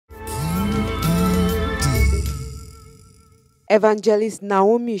Evangelist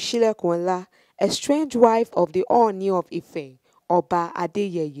Naomi Silekunola, estranged wife of the Ooni of Ife, Oba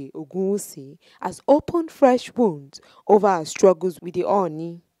Adeyeye Ogunwusi, has opened fresh wounds over her struggles with the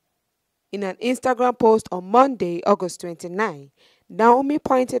Ooni. In an Instagram post on Monday, August 29, Naomi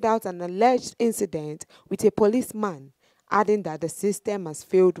pointed out an alleged incident with a policeman, adding that the system has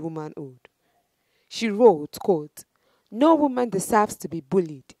failed womanhood. She wrote, quote, "No woman deserves to be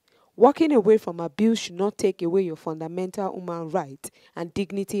bullied. Walking away from abuse should not take away your fundamental human right and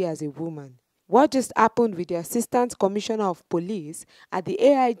dignity as a woman." What just happened with the Assistant Commissioner of Police at the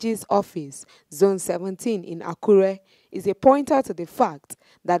AIG's office, Zone 17 in Akure, is a pointer to the fact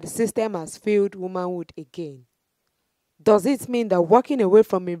that the system has failed womanhood again. Does it mean that walking away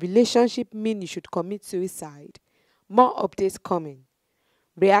from a relationship means you should commit suicide? More updates coming.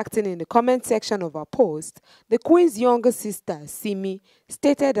 Reacting in the comment section of her post, the Queen's younger sister, Simi,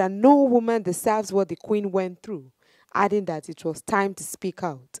 stated that no woman deserves what the Queen went through, adding that it was time to speak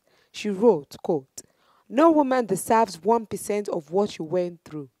out. She wrote, quote, "No woman deserves 1% of what you went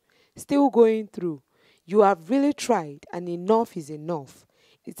through. Still going through. You have really tried and enough is enough.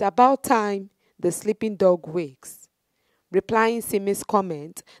 It's about time the sleeping dog wakes." Replying Simi's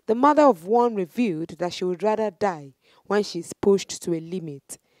comment, the mother of one revealed that she would rather die when she is pushed to a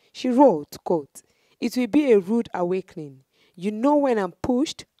limit. She wrote, quote, "It will be a rude awakening. You know, when I'm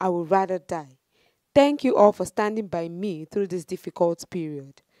pushed, I would rather die. Thank you all for standing by me through this difficult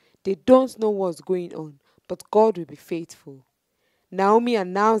period. They don't know what's going on, but God will be faithful." Naomi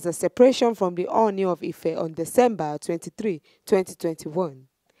announced a separation from the Ooni of Ife on December 23, 2021.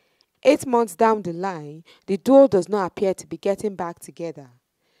 8 months down the line, the duo does not appear to be getting back together.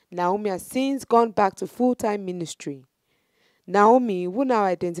 Naomi has since gone back to full-time ministry. Naomi, who now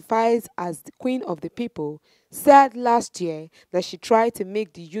identifies as the Queen of the People, said last year that she tried to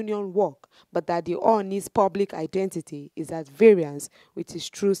make the union work, but that the Ooni's public identity is at variance with his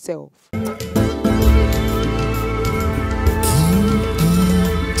true self.